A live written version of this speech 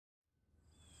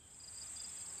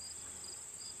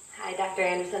Hi, Dr.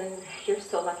 Anderson. You're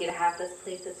so lucky to have this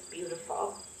place. It's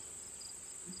beautiful.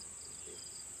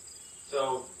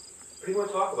 So, what do you want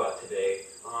to talk about today?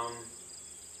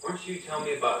 Weren't you telling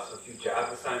me about some few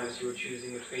job assignments you were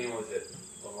choosing between? Was it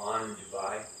Milan and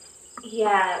Dubai?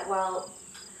 Yeah, well,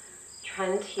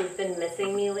 Trent, he's been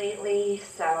missing me lately,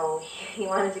 so he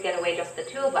wanted to get away just the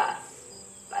two of us,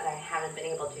 but I haven't been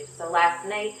able to. So last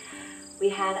night, we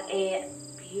had a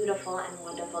beautiful and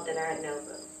wonderful dinner at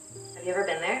Nobu. Have you ever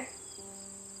been there?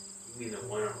 You mean the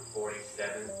one on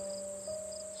 47th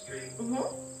Street?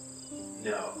 Mm-hmm.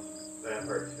 No, but I've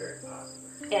heard it's very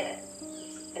popular. It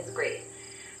is. It's great.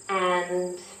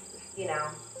 And, you know,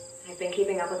 I've been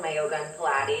keeping up with my yoga and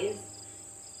Pilates,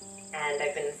 and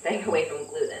I've been staying away from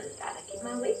gluten. Gotta keep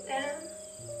my weight down.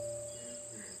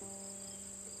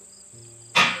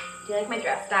 Do you like my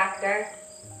dress, Doctor?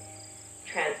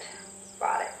 Trent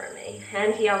bought it for me.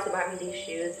 And he also bought me these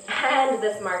shoes and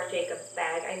this Marc Jacobs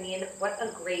bag. I mean, what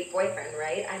a great boyfriend,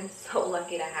 right? I'm so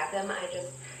lucky to have him.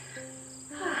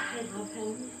 I love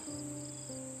him.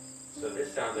 So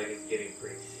this sounds like it's getting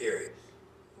pretty serious.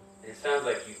 And it sounds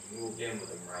like you've moved in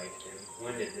with him, right? And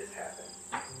when did this happen?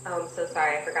 Oh, I'm so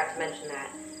sorry. I forgot to mention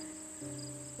that.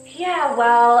 Yeah,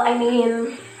 well, I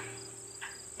mean,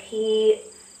 he's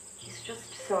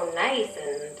just so nice,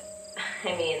 and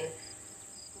I mean,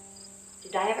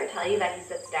 did I ever tell you that he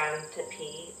sits down to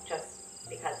pee just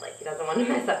because, like, he doesn't want to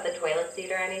mess up the toilet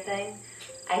seat or anything?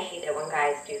 I hate it when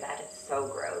guys do that. It's so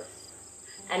gross.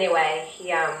 Anyway,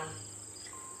 he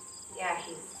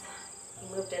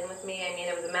moved in with me. I mean,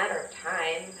 it was a matter of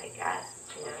time, I guess,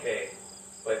 you know. Okay,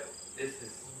 but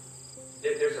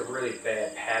there's a really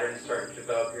bad pattern starting to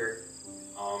develop here.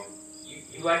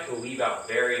 You like to leave out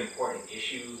very important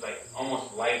issues, like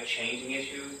almost life-changing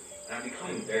issues, and I'm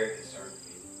becoming very concerned with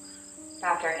you.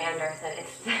 Dr. Anderson,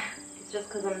 it's just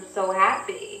because I'm so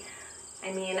happy.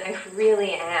 I mean, I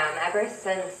really am. Ever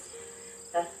since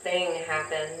the thing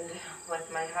happened with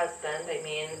my husband, I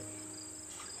mean,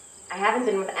 I haven't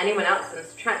been with anyone else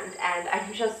since Trent, and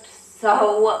I'm just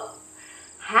so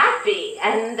happy.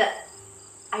 And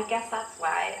I guess that's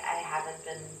why I haven't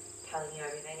been telling you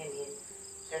everything. I mean,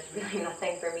 there's really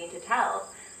nothing for me to tell.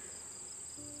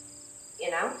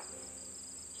 You know?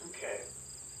 Okay.